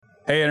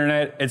Hey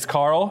Internet, it's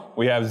Carl.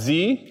 We have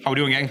Z. How we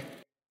doing, gang?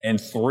 And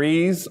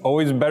 3's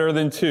always better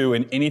than 2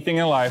 in anything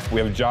in life.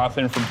 We have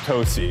Jonathan from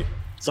Potosi.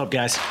 What's up,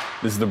 guys?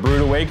 This is the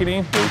Brewed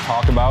Awakening, where we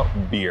talk about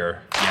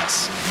beer.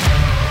 Yes.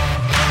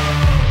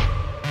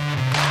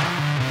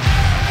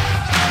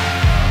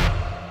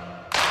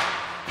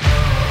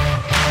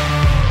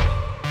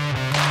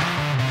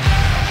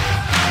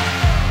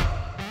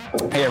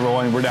 Hey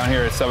everyone, we're down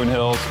here at Seven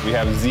Hills. We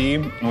have Z,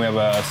 and we have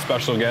a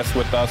special guest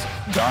with us,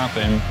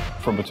 Jonathan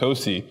from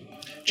Potosi.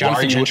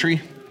 Jonathan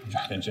Gentry.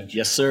 Jonathan Gentry.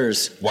 Yes,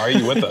 sirs. Why are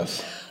you with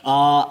us?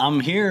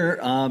 I'm here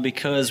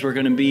because we're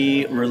going to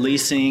be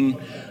releasing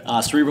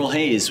Cerebral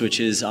Haze, which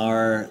is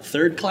our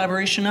third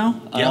collaboration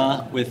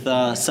now with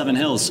Seven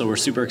Hills. So we're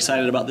super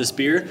excited about this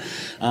beer.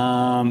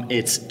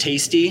 It's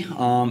tasty,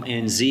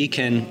 and Z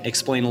can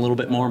explain a little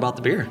bit more about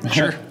the beer.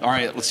 Sure. All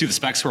right, let's do the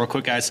specs real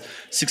quick, guys.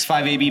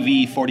 6.5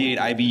 ABV, 48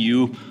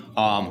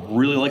 IBU.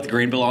 Really like the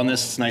grain bill on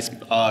this. It's nice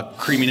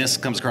creaminess,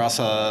 comes across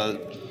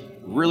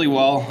really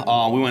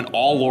well. We went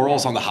all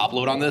laurels on the hop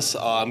load on this.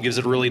 Gives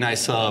it a really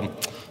nice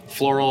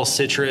floral,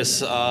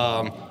 citrus,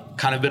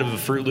 kind of bit of a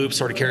Fruit Loop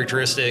sort of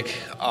characteristic.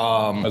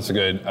 That's a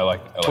good, I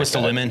like twist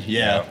of lemon,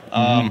 yeah.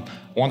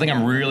 One thing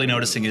I'm really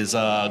noticing is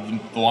the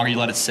longer you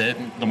let it sit,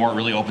 the more it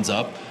really opens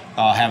up.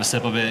 Have a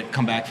sip of it,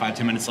 come back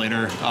 5-10 minutes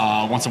later.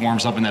 Once it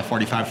warms up in that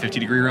 45-50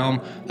 degree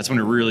realm, that's when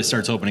it really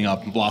starts opening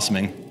up and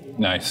blossoming.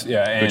 Nice,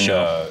 yeah,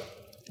 and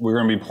we're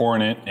going to be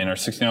pouring it in our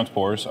 16-ounce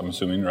pours, I'm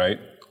assuming, right?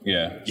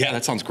 Yeah. Yeah,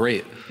 that sounds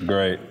great.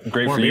 Great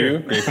for you,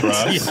 great for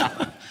us.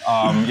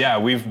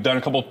 We've done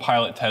a couple of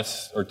pilot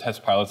tests, or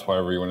test pilots,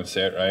 however you want to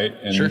say it, right?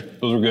 And sure.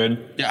 Those were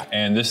good. Yeah.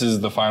 And this is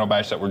the final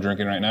batch that we're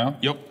drinking right now.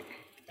 Yep.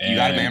 And you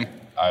got it, man.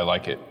 I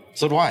like it.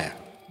 So do I.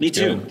 Me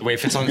too. The way it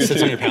sits on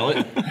your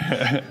palate.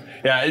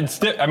 Yeah, it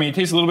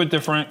tastes a little bit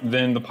different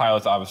than the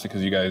pilots, obviously,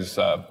 because you guys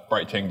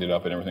bright tanked it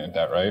up and everything like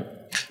that, right?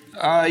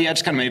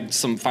 Just kind of made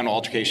some final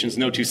altercations.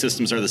 No two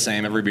systems are the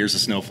same. Every beer's a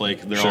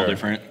snowflake. They're all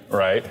different.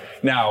 Right.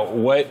 Now,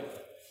 what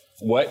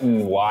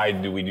and why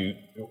do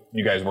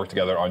you guys work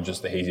together on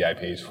just the hazy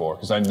IPAs for?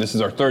 Because this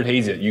is our third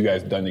hazy that you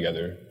guys done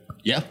together.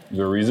 Yeah. Is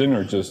there a reason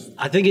or just?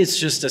 I think it's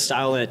just a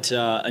style that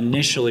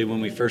initially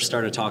when we first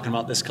started talking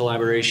about this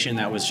collaboration,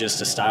 that was just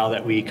a style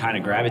that we kind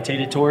of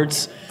gravitated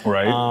towards.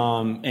 Right.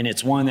 And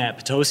it's one that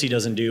Potosi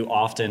doesn't do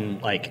often,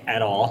 like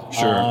at all.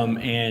 Sure.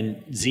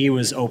 And Z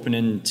was open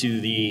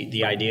into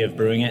the idea of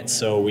brewing it,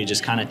 so we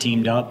just kind of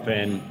teamed up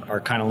and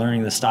are kind of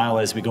learning the style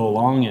as we go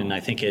along. And I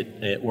think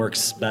it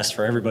works best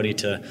for everybody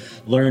to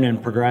learn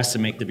and progress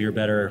and make the beer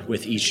better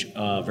with each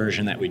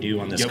version that we do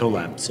on this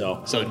collab.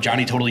 So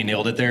Johnny totally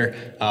nailed it there.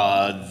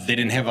 They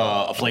didn't have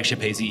a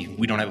flagship hazy.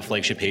 We don't have a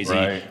flagship hazy.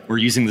 Right. We're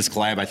using this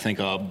collab, I think,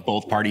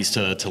 both parties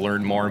to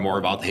learn more and more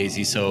about the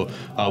hazy. So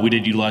we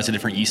did utilize a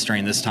different yeast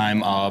strain this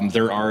time.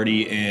 They're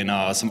already in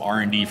some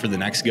R&D for the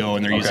next go,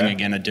 and they're using,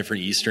 again, a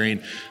different yeast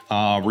strain.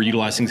 We're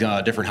utilizing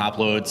different hop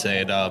loads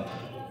and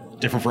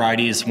different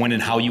varieties, when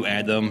and how you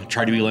add them.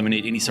 Try to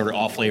eliminate any sort of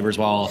off flavors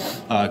while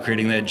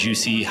creating that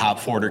juicy hop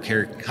forward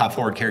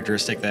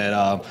characteristic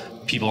that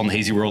people in the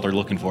hazy world are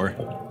looking for.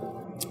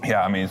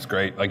 Yeah, I mean, it's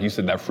great. Like you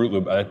said, that Fruit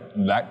Loop,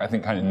 that I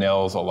think kind of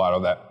nails a lot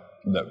of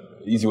that. The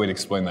easy way to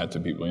explain that to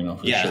people,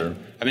 for sure.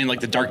 I mean, like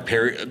the dark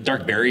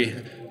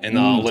berry and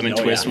the lemon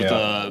twist with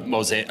the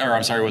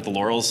with the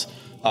laurels.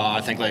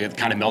 I think like it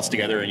kind of melts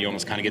together and you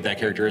almost kind of get that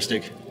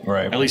characteristic.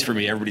 Right. At least for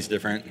me, everybody's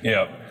different.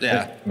 Yeah.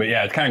 But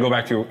it's kind of go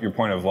back to your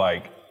point of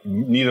like,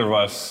 neither of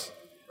us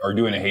are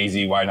doing a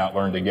hazy, why not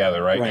learn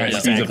together, right? Kind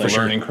of speeds up the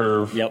learning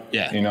curve. Yep.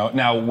 Yeah.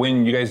 Now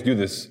when you guys do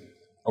this,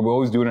 are we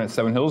always doing it at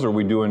Seven Hills, or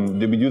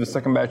did we do the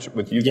second batch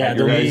with you? Yeah,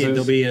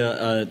 there'll be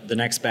the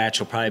next batch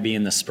will probably be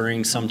in the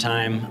spring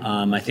sometime.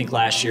 I think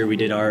last year we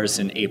did ours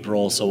in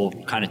April, so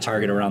we'll kind of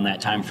target around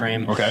that time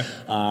frame. Okay.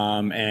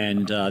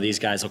 And these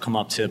guys will come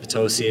up to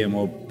Potosi, and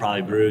we'll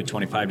probably brew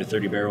 25 to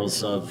 30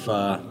 barrels of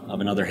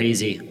another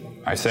hazy.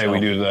 I say when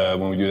we do that,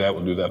 we'll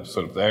do the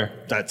episode up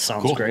there. That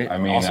sounds great. I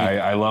mean, awesome.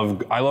 I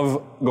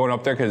love going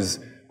up there because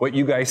what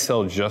you guys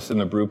sell just in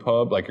the brew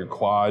pub, like your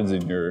quads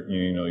and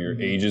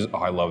your ages,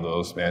 I love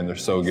those, man. They're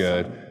so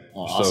good.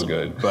 Awesome. So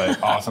good,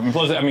 but awesome. And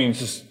plus, I mean, it's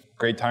just a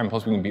great time.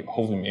 Plus, we can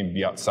hopefully maybe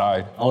be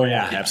outside. Oh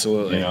yeah,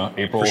 absolutely.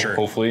 April,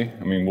 hopefully.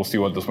 I mean, we'll see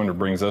what this winter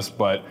brings us,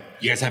 but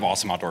you guys have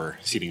awesome outdoor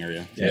seating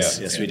area.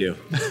 Yes, we do.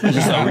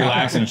 Just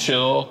relax and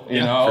chill,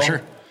 for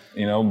sure.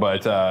 But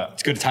it's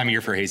a good time of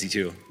year for hazy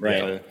too.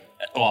 Right.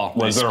 Well,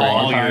 was there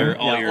all year?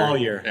 All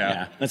year.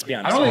 Yeah. Let's be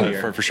honest. All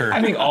year. For sure.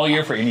 I think all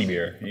year for any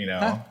beer.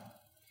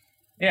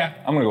 Yeah,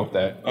 I'm gonna go with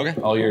that.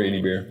 Okay. All year, any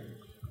beer.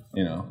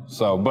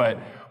 So, but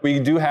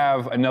we do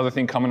have another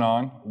thing coming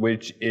on,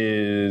 which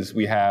is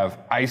we have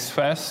Ice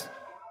Fest,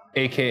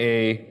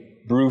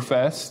 aka Brew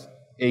Fest,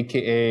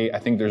 aka I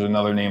think there's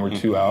another name or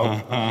two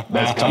out.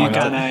 That's coming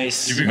up.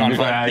 Nice.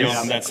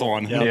 Yeah, that's the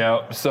one.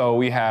 Yeah. So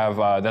we have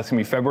that's gonna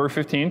be February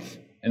 15th,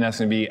 and that's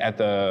gonna be at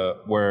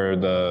where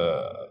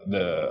the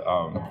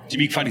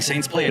Dubuque Fighting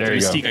Saints play at the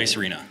Mystique Ice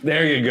Arena.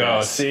 There you go.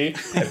 Yes. See,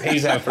 it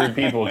pays out 3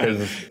 people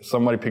because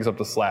somebody picks up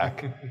the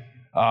slack.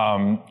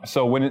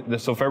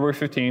 So February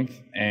 15th,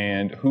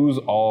 and who's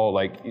all,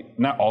 like,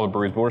 not all the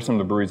breweries, but what are some of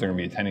the breweries that are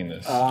going to be attending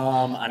this?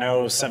 I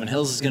know Seven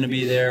Hills is going to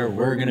be there.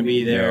 We're going to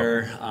be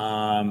there.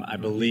 I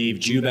believe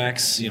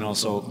Jubex,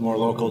 so more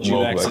local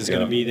Jubex is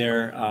going to be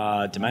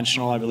there.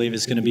 Dimensional, I believe,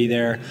 is going to be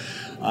there.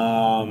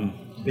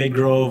 Big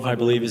Grove, I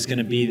believe, is going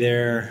to be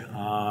there.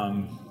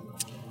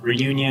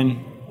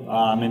 Reunion.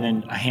 And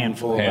then a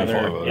handful of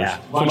others. Yeah,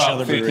 so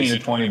about 15 to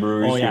 20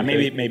 breweries. Oh yeah,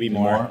 maybe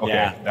more. Okay,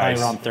 yeah, nice.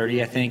 probably around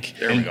 30, I think.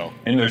 There we go.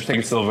 And there's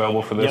tickets still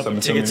available for this?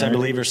 Yep, tickets I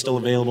believe are still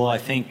available. I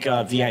think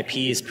VIP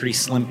is pretty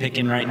slim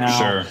picking right now.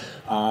 Sure.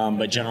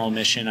 But general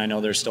admission, I know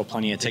there's still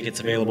plenty of tickets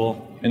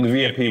available. And the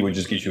VIP would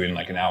just get you in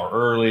like an hour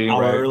early,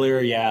 right?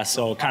 Earlier, yeah.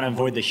 So kind of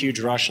avoid the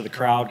huge rush of the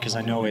crowd, because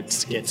I know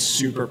it gets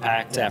super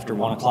packed after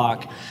 1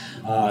 o'clock.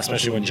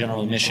 Especially when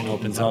general admission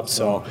opens up.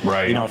 So,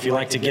 if you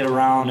like to get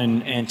around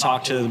and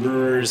talk to the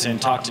brewers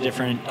and talk to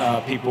different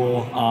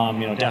people,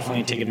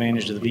 definitely take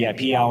advantage of the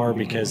VIP hour,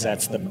 because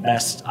that's the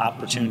best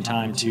opportune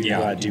time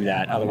to do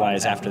that.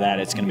 Otherwise, after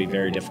that, it's going to be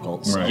very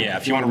difficult. So. Yeah,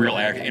 if you want a real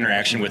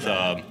interaction with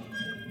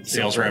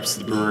sales reps,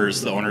 the brewers,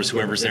 the owners,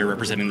 whoever's there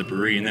representing the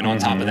brewery, and then on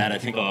top of that, I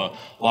think a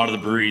lot of the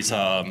breweries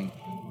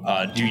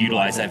do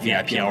utilize that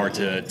VIP hour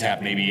to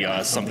tap maybe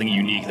something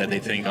unique that they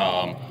think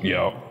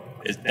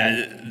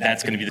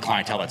that's going to be the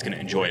clientele that's going to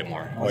enjoy it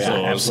more. Oh,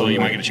 yeah, so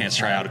you might get a chance to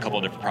try out a couple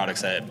of different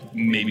products that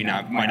maybe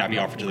might not be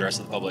offered to the rest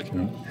of the public.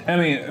 I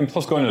mean, and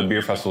plus going to the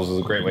beer festivals is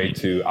a great way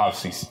to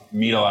obviously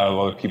meet a lot of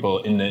other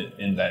people in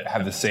that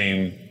have the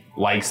same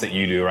likes that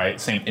you do, right?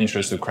 Same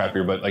interest of craft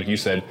beer, but like you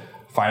said,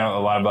 find out a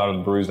lot about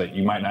the breweries that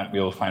you might not be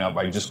able to find out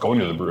by just going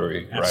to the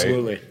brewery, right?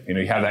 Absolutely.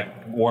 You have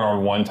that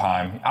one-on-one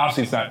time.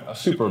 Obviously, it's not a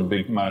super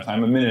big amount of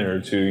time, a minute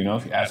or two,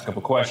 if you ask a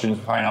couple questions,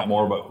 find out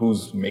more about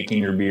who's making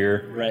your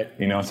beer.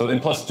 Right. So,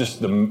 and plus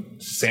just the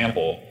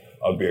sample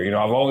of beer.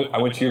 I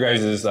went to your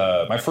guys'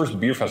 my first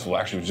beer festival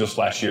actually was just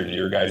last year,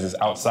 your guys'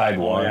 outside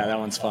one. Oh, yeah, that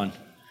one's fun.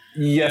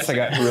 Yes, I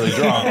got really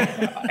drunk,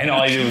 and all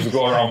I did was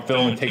go around,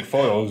 film, and take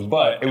photos.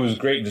 But it was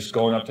great just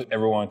going up to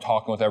everyone,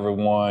 talking with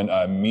everyone,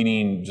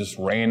 meeting just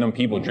random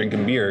people,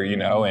 drinking beer,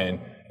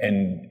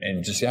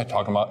 and just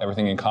talking about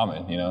everything in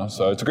common,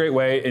 So it's a great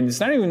way, and it's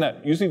not even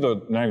that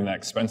not even that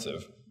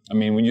expensive. I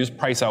mean, when you just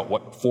price out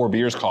what 4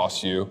 beers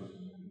cost you,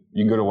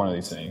 you can go to one of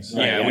these things.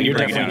 Yeah, when you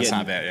break it down, it's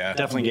not bad. Yeah,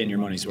 definitely getting your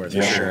money's worth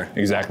for sure.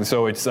 Exactly.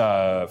 So it's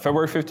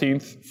February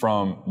 15th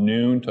from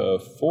noon to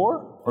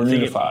 4. Or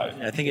noon to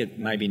 5? I think it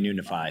might be noon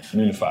to 5.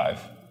 Noon to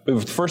 5. But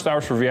the first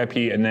hour's for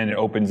VIP, and then it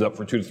opens up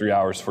for 2 to 3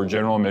 hours for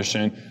general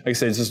admission. Like I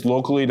said, it's just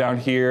locally down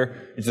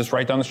here. It's just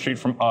right down the street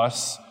from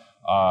us.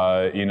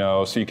 So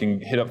you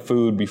can hit up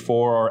food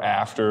before or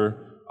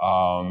after,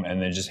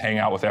 and then just hang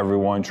out with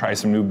everyone, try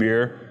some new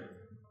beer.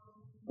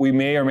 We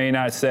may or may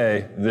not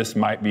say this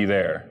might be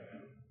there.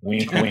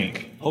 Wink,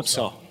 wink. Hope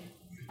so.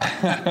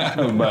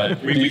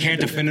 But we can't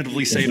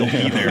definitively say it'll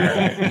be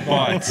there,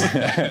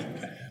 but.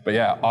 But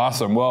yeah,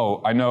 awesome.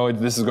 Well, I know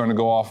this is going to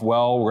go off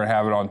well. We're going to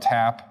have it on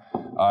tap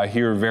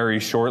here very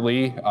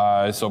shortly.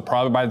 So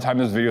probably by the time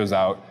this video is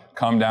out,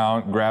 come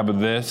down, grab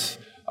this,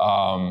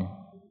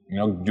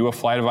 do a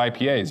flight of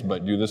IPAs,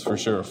 but do this for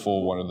sure, a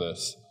full one of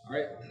this. All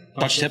right.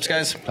 Touch tips,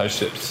 guys. Touch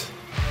tips.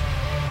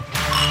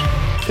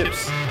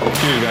 Tips.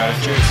 Cheers,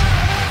 guys. Cheers.